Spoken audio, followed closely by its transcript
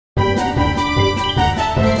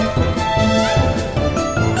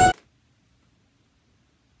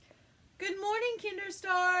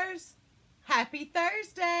Stars. Happy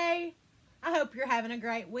Thursday. I hope you're having a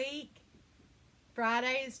great week.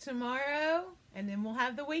 Friday is tomorrow, and then we'll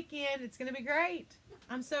have the weekend. It's going to be great.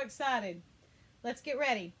 I'm so excited. Let's get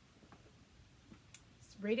ready.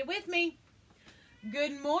 Let's read it with me.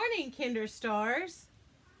 Good morning, Kinder Stars.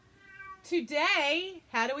 Today,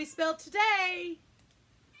 how do we spell today?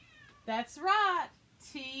 That's right.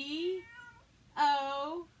 T-O-D-A-Y.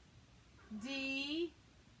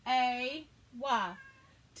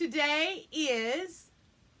 Today is,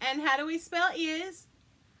 and how do we spell is?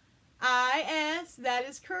 I-S. That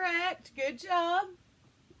is correct. Good job.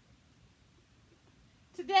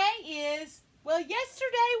 Today is, well,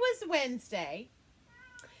 yesterday was Wednesday.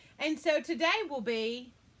 And so today will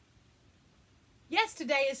be, yes,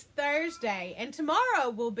 today is Thursday. And tomorrow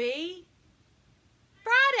will be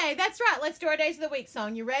Friday. That's right. Let's do our Days of the Week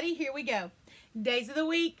song. You ready? Here we go. Days of the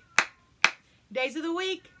week. Days of the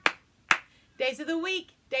week. Days of the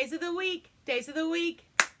week. Days of the week. Days of the week.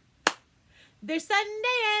 There's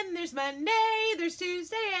Sunday and there's Monday. There's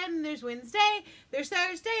Tuesday and there's Wednesday. There's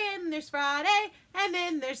Thursday and there's Friday. And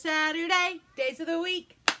then there's Saturday. Days of the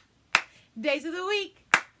week. Days of the week.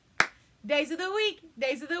 Days of the week.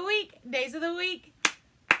 Days of the week. Days of the week.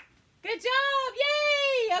 Good job.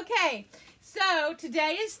 Yay. Okay. So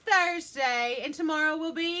today is Thursday and tomorrow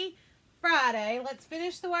will be Friday. Let's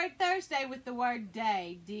finish the word Thursday with the word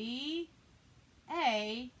day. D-A-Y.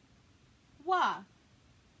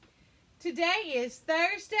 Today is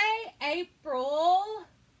Thursday, April.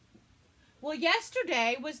 Well,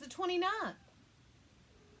 yesterday was the 29th.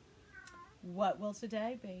 What will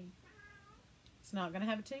today be? It's not going to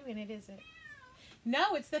have a 2 in it, is it?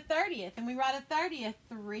 No, it's the 30th. And we write a 30th.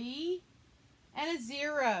 3 and a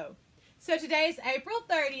 0. So today is April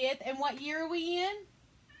 30th. And what year are we in?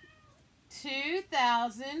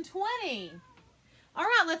 2020. All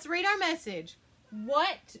right, let's read our message.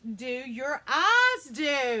 What do your eyes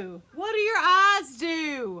do? What do your eyes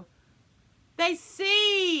do? They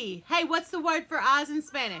see. Hey, what's the word for eyes in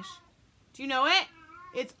Spanish? Do you know it?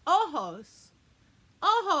 It's ojos.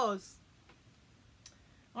 Ojos.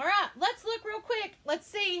 All right, let's look real quick. Let's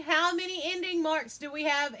see how many ending marks do we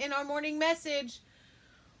have in our morning message.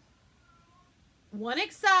 1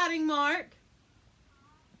 exciting mark.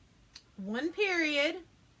 1 period.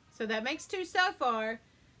 So that makes 2 so far.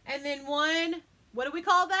 And then 1, what do we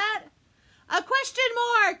call that? A question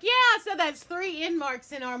mark. Yeah, so that's 3 end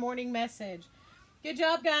marks in our morning message. Good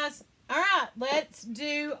job, guys. All right, let's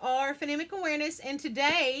do our phonemic awareness. And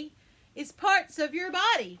today is parts of your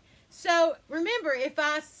body. So remember, if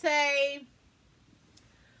I say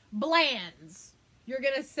blands, you're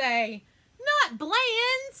going to say, not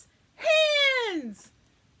blands, hands.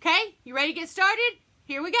 Okay, you ready to get started?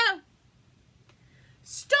 Here we go.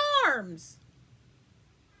 Storms.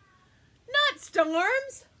 Not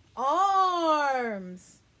storms,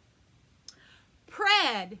 arms.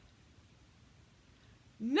 Pred.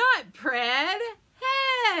 Not pred,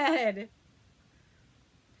 head.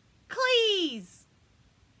 Cleese.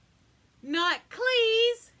 Not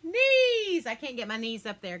cleese, knees. I can't get my knees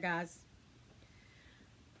up there, guys.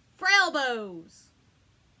 Frelbows.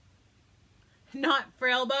 Not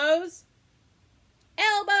frelbows.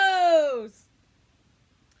 Elbows.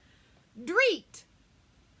 Dreet.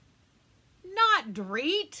 Not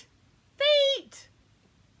dreet. Feet.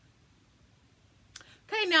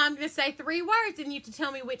 Okay, now I'm going to say 3 words and you have to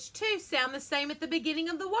tell me which 2 sound the same at the beginning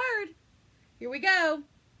of the word. Here we go.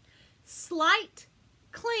 Slight,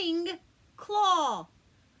 cling, claw.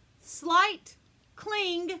 Slight,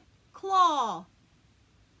 cling, claw.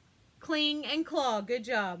 Cling and claw. Good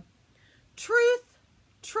job. Truth,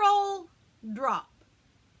 troll, drop.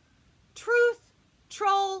 Truth,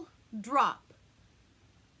 troll, drop.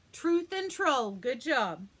 Truth and troll. Good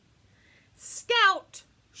job. Scout,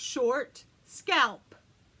 short, scalp.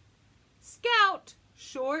 Scout,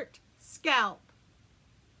 short, scalp.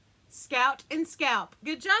 Scout and scalp.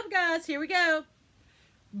 Good job, guys. Here we go.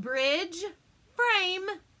 Bridge, frame,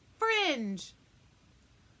 fringe.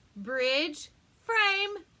 Bridge,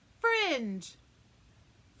 frame, fringe.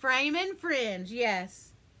 Frame and fringe,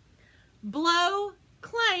 yes. Blow,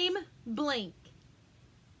 claim, blink.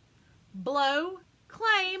 Blow,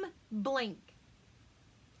 claim, blink.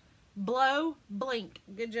 Blow, blink.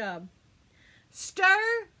 Good job.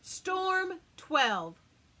 Stir, storm, 12.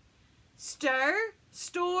 Stir,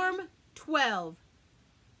 storm, 12.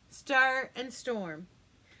 Stir and storm.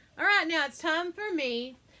 All right, now it's time for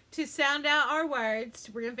me to sound out our words.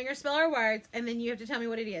 We're going to finger spell our words, and then you have to tell me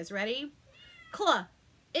what it is. Ready? Cl,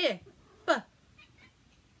 if,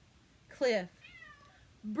 cliff.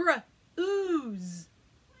 Br, ooze.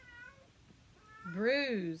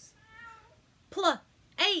 Bruise.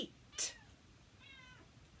 Plate.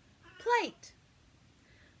 Plate.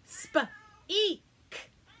 Speak.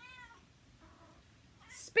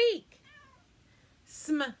 Speak.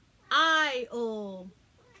 Smile.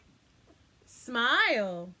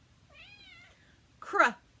 Smile.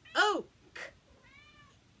 Croak.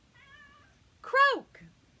 Croak.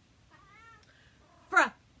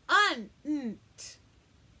 Front.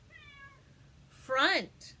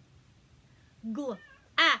 Front.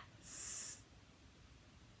 Glass.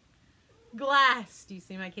 Glass. Do you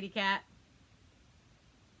see my kitty cat?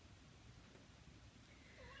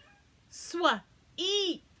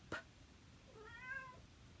 Sweep.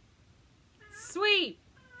 Sweep.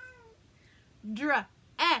 Dress.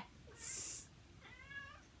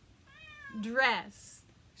 Dress.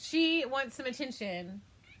 She wants some attention.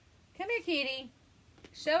 Come here, kitty.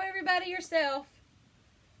 Show everybody yourself.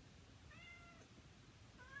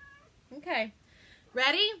 Okay.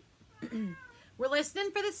 Ready? We're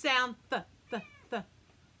listening for the sound th, th, th.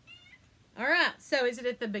 All right. So is it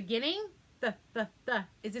at the beginning? Th, th, th.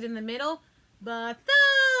 Is it in the middle? The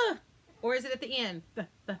th. Or is it at the end? Th,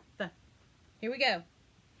 th, th. Here we go.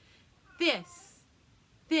 This.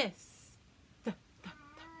 Th, th, th.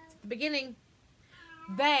 It's at the beginning.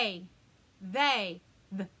 They. Th,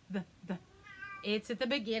 th, th. It's at the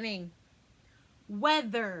beginning.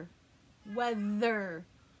 Weather. Weather.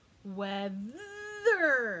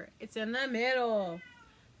 Weather. It's in the middle.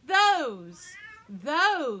 Those.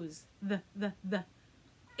 The.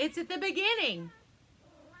 It's at the beginning.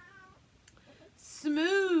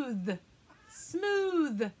 Smooth.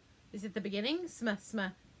 Smooth. Is it the beginning? Sm.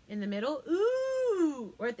 In the middle.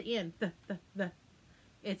 Ooh. Or at the end. The.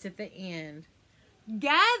 It's at the end.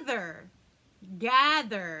 Gather.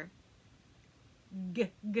 Gather.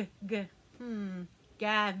 G.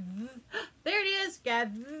 Gather. There it is.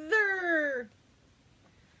 Gather.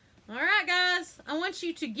 All right, guys. I want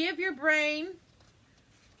you to give your brain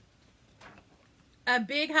a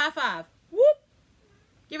big high five. Whoop.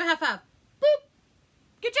 Give a high five. Boop.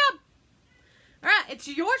 Good job. All right. It's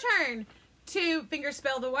your turn to finger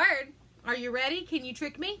spell the word. Are you ready? Can you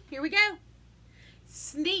trick me? Here we go.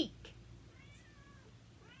 Sneak.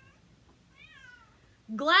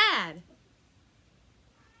 Glad.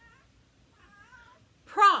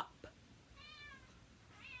 Prop.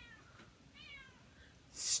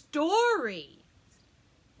 Story.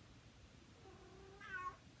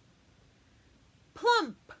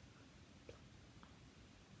 Plump.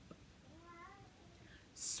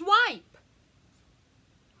 Swipe.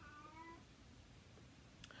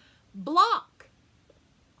 Block.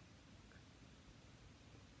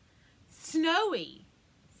 Snowy.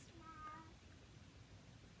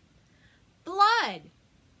 Flood.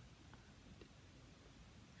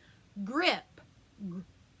 Grip.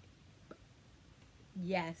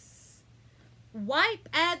 Yes. Wipe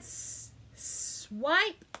adds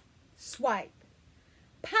swipe. Swipe.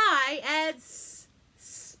 Pie adds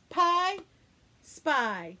pie.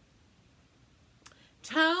 Spy.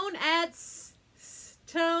 Tone adds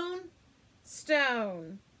tone.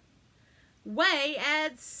 Stone. Way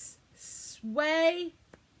adds sway.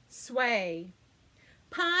 Sway.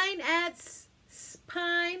 Pine adds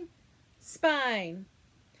pine. Spine.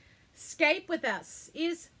 Scape with us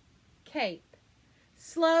is cape.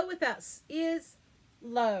 Slow with us is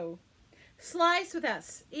low. Slice with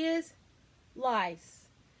us is lice.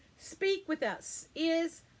 Speak with us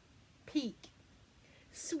is peak.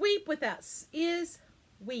 Sweep with us is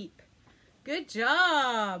weep. Good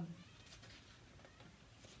job.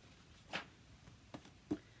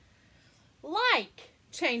 Like.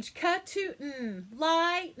 Change k to n.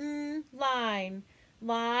 Lie, n, line.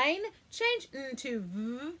 Line. Change n to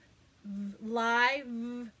v. Live,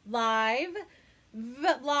 live.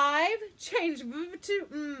 Live. Change v to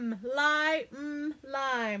m. Lime.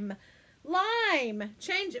 Lime.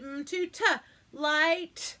 Change m to t.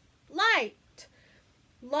 Light. Light.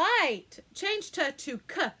 Light. Change t to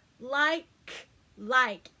k. Like.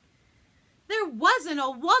 Like. There wasn't a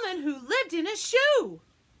woman who lived in a shoe.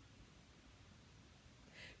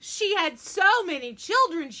 She had so many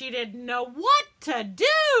children she didn't know what to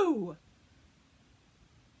do.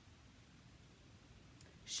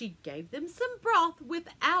 She gave them some broth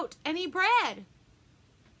without any bread.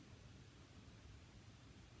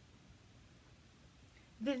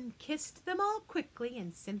 Then kissed them all quickly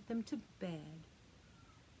and sent them to bed.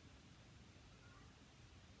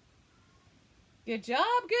 Good job,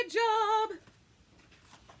 good job.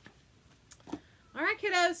 All right,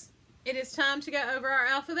 kiddos. It is time to go over our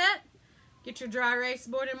alphabet. Get your dry erase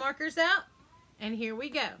board and markers out. And here we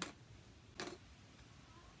go.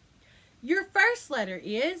 Your first letter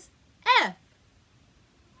is F.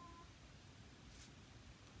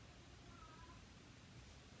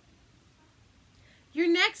 Your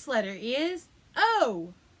next letter is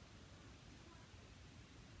O.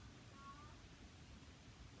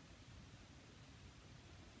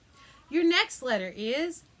 Your next letter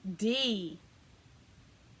is D.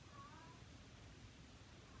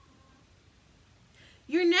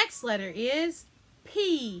 Your next letter is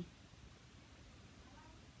P.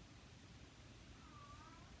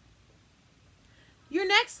 Your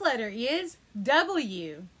next letter is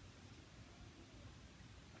W.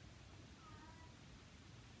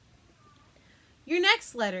 Your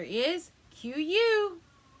next letter is QU.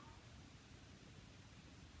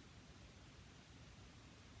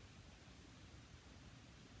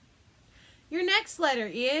 Your next letter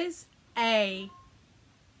is A.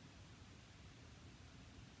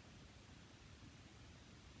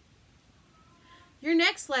 Your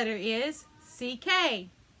next letter is CK.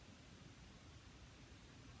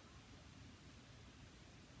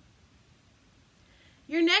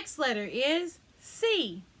 Your next letter is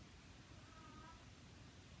C.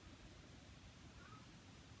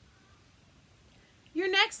 Your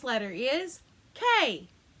next letter is K.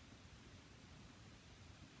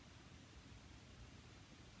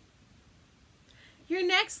 Your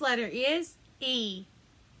next letter is E.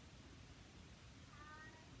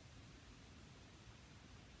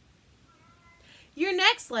 Your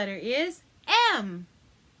next letter is M.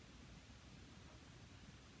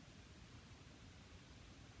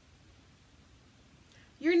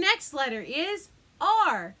 Your next letter is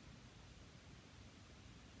R.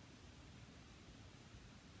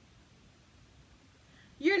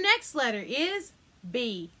 Your next letter is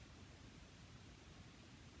B.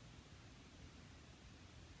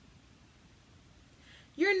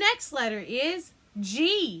 Your next letter is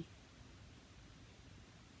G.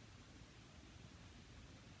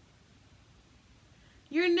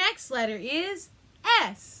 Your next letter is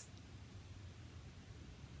S.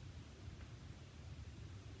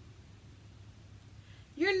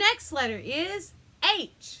 Your next letter is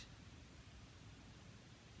H.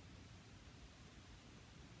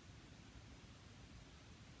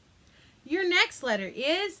 Your next letter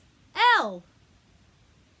is L.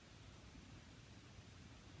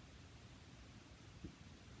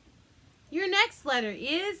 Your next letter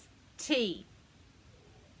is T.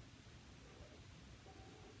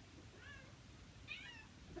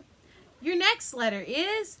 Your next letter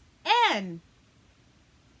is N.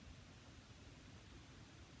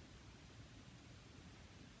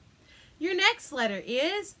 Your next letter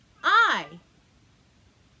is I.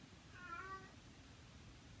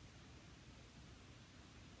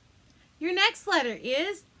 Your next letter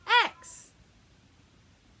is X.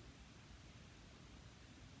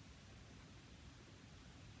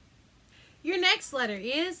 Your next letter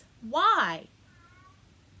is Y.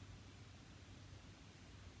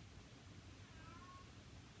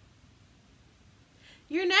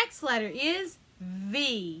 Your next letter is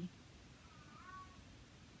V.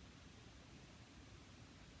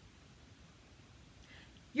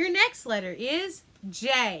 Your next letter is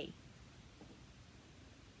J.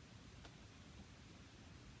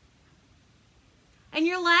 And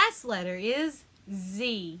your last letter is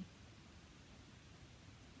Z.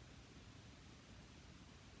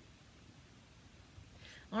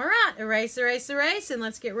 All right, erase, erase, erase, and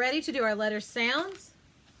let's get ready to do our letter sounds.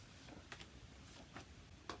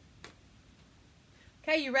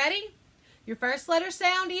 Okay, you ready? Your first letter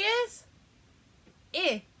sound is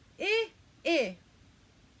I, I, I.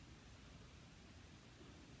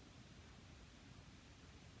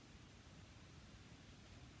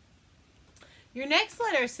 Your next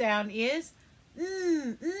letter sound is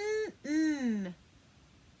N.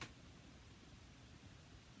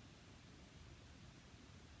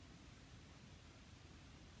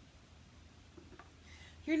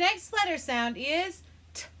 Your next letter sound is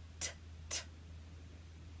T, T, T.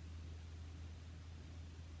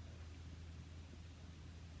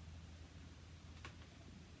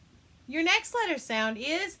 Your next letter sound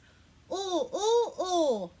is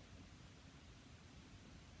U.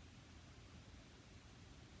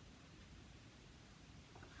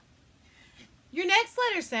 Your next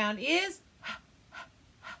letter sound is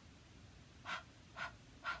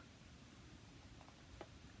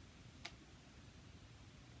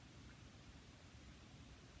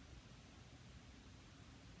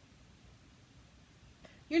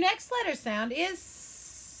Your next letter sound is S.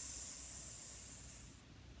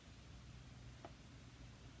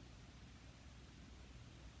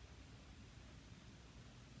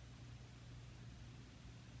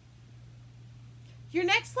 Your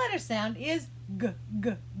next letter sound is G,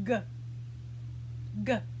 G, G.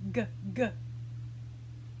 G, G, G.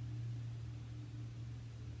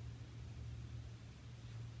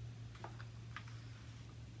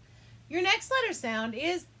 Your next letter sound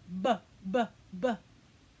is B, B, B.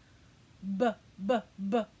 B, B,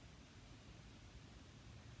 B.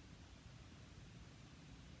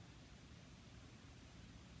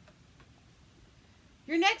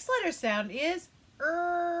 Your next letter sound is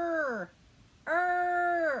R.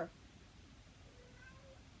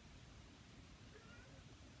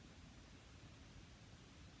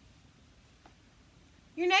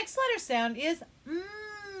 Your next letter sound is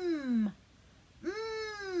mm.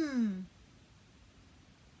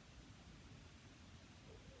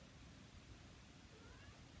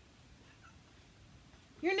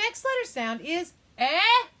 Your next letter sound is eh.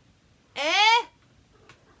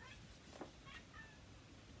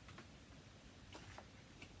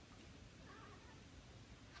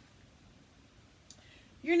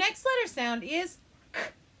 Your next letter sound is k,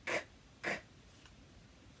 k, k.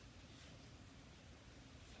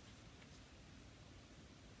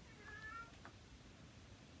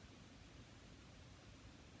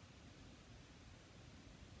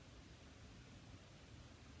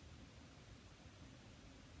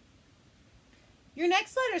 Your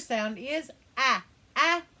next letter sound is ah.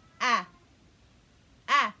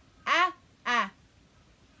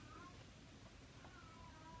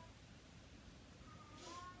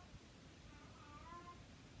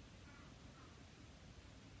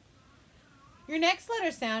 Your next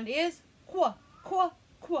letter sound is qu, qu,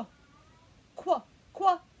 qu, qu,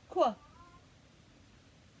 qu, qu.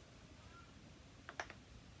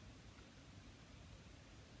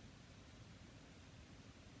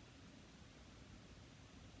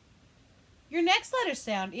 Your next letter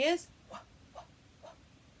sound is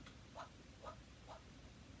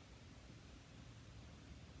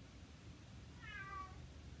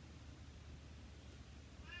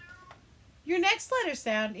Your next letter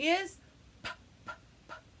sound is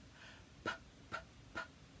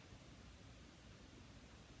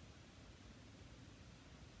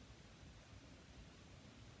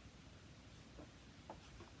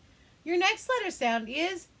Your next letter sound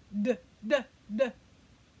is d, d, d,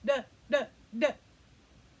 d, d, d.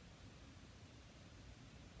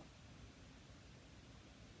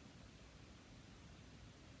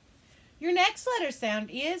 Your next letter sound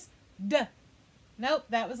is d. Nope,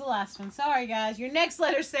 that was the last one. Sorry, guys. Your next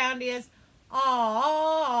letter sound is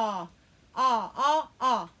ah.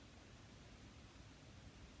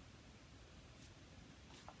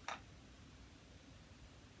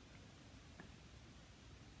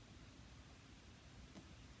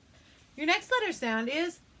 Your next letter sound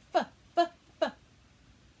is f, f, f,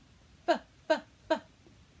 f, f, f.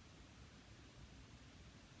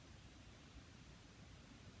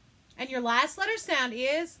 And your last letter sound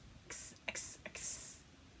is x, x, x,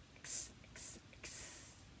 x, x,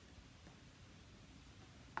 x.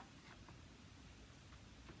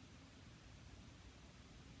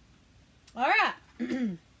 All right.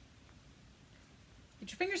 Get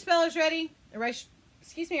your finger spellers ready. Erase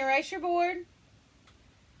your board.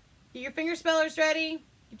 Get your finger spellers ready.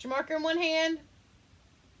 Get your marker in one hand.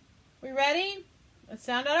 We ready? Let's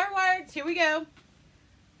sound out our words. Here we go.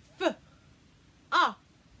 F,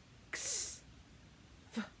 ox,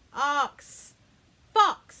 f, ox,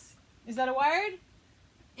 fox. Is that a word?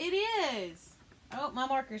 It is. Oh, my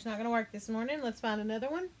marker's not going to work this morning. Let's find another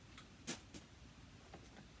one.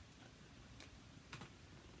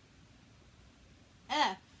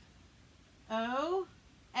 F, O,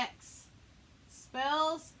 X.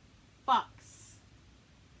 Spells fox.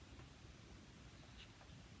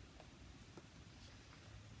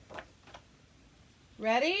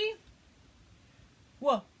 Ready?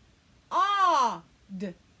 W, ah,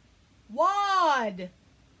 d, wad.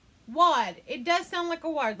 Wad. It does sound like a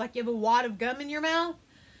word, like you have a wad of gum in your mouth,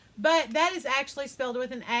 but that is actually spelled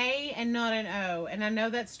with an A and not an O. And I know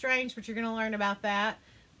that's strange, but you're going to learn about that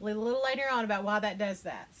a little later on about why that does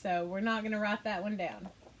that. So we're not going to write that one down.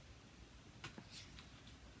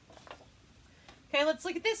 Okay, let's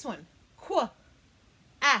look at this one. Qu,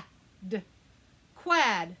 a, d,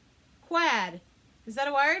 quad, quad. Is that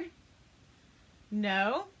a word?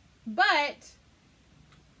 No, but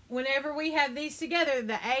whenever we have these together,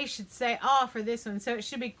 the A should say ah for this one. So it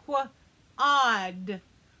should be quad,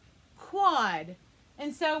 quad.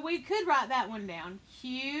 And so we could write that one down.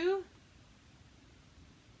 Q,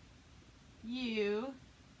 U,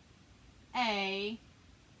 A,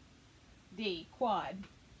 D, quad.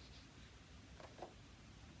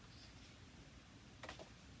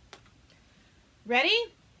 Ready?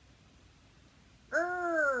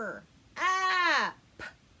 App,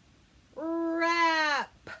 rap,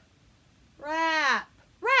 rap,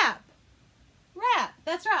 rap, rap.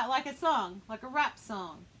 That's right, like a song, like a rap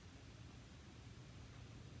song.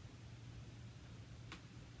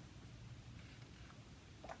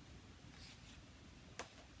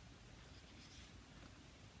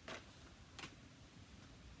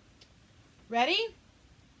 Ready?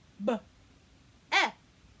 B, e,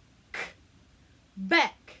 k,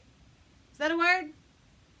 beck. Is that a word?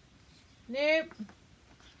 Nope.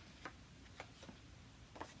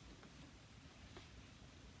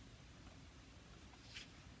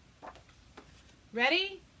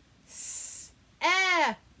 Ready? S,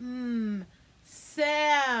 e, m,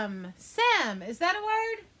 sem. Sem. Is that a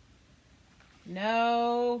word?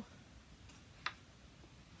 No.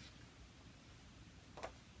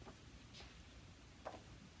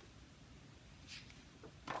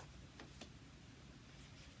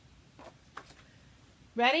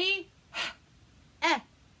 Ready?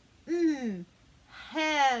 Hen.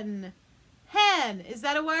 Hen. Is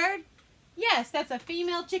that a word? Yes, that's a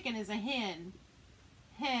female chicken is a hen.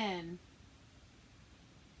 Hen.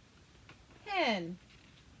 Hen.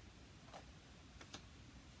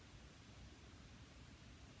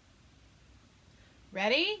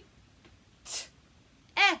 Ready? T,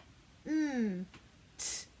 t,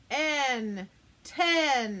 n.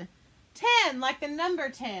 Ten. 10, like the number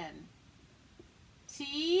 10.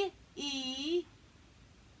 T-E-N.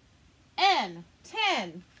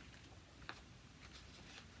 10.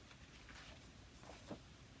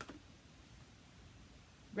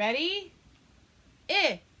 Ready?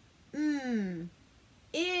 In.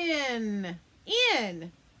 In.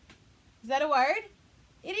 Is that a word?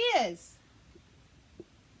 It is.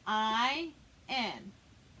 I-N.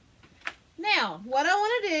 Now, what I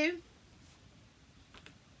want to do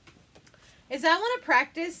is I want to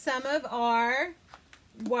practice some of our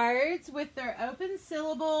words with their open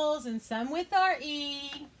syllables and some with our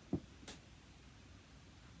E.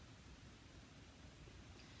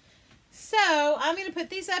 So I'm going to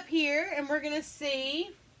put these up here and we're going to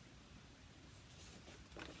see .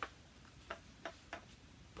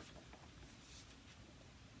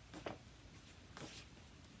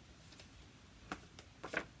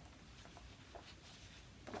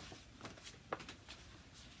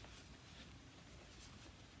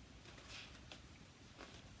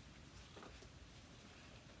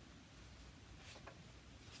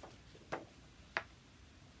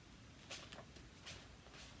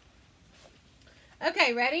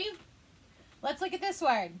 Okay, ready? Let's look at this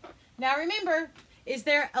word. Now remember, is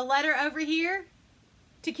there a letter over here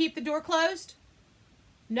to keep the door closed?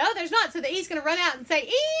 No, there's not. So the E's going to run out and say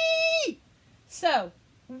E. So,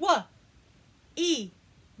 w, E,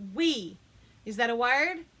 we. Is that a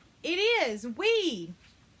word? It is. We.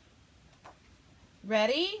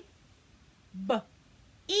 Ready? B,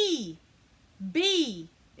 E, B.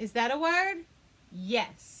 Is that a word?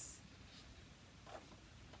 Yes.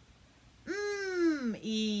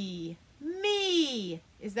 E, me.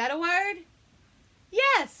 Is that a word?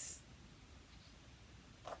 Yes.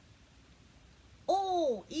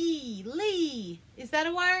 O, E, lee. Is that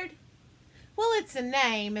a word? Well, it's a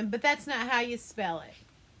name, but that's not how you spell it.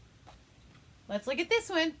 Let's look at this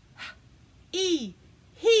one. E,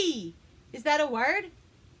 he. Is that a word?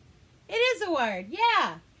 It is a word,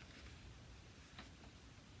 yeah.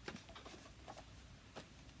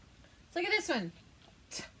 Let's look at this one.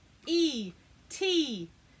 E, T.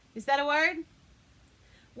 Is that a word?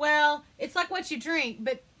 Well, it's like what you drink,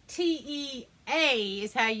 but T-E-A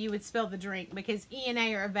is how you would spell the drink because E and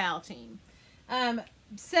A are a vowel team.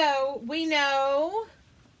 So we know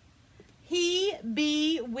he,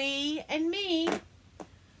 be, we, and me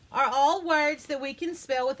are all words that we can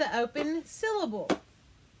spell with the open syllable.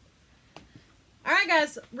 All right,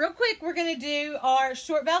 guys, real quick, we're going to do our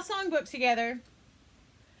short vowel songbook together.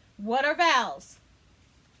 What are vowels?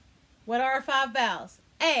 What are our 5 vowels?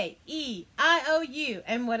 A, E, I, O, U.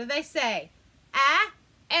 And what do they say? A,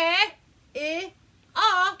 I,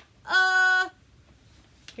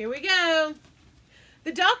 Here we go.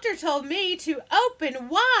 The doctor told me to open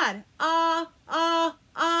wide.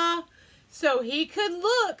 So he could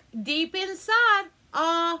look deep inside.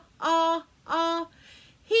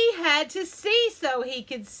 He had to see so he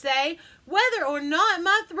could say whether or not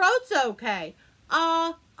my throat's okay.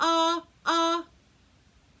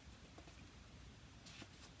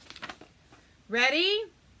 Ready?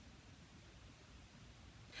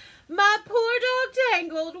 My poor dog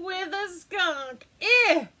tangled with a skunk.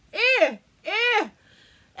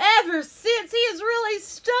 Ever since he has really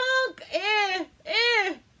stunk.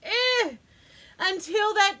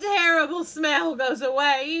 Until that terrible smell goes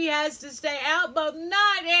away, he has to stay out both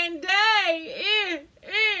night and day.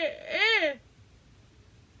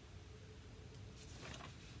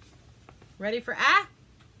 Ready for I?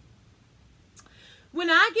 When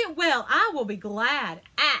I get well, I will be glad.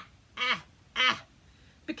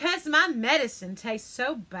 Because my medicine tastes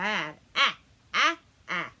so bad.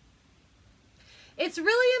 It's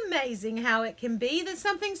really amazing how it can be that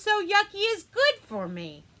something so yucky is good for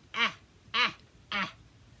me. Ah, ah, ah.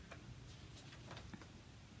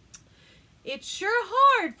 It's sure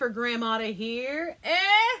hard for Grandma to hear.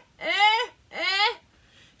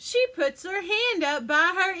 She puts her hand up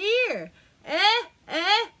by her ear.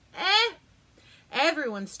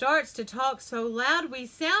 Everyone starts to talk so loud we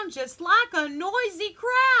sound just like a noisy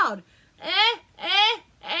crowd.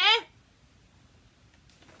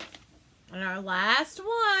 And our last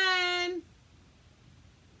one.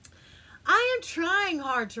 I am trying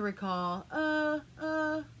hard to recall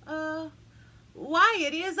why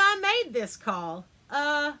it is I made this call.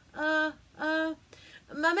 My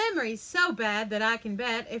memory's so bad that I can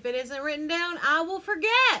bet if it isn't written down, I will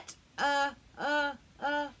forget. All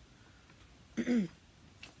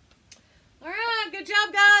right, good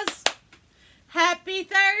job, guys. Happy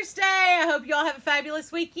Thursday. I hope you all have a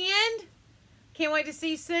fabulous weekend. Can't wait to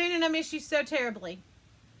see you soon, and I miss you so terribly.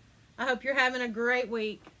 I hope you're having a great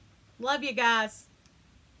week. Love you guys.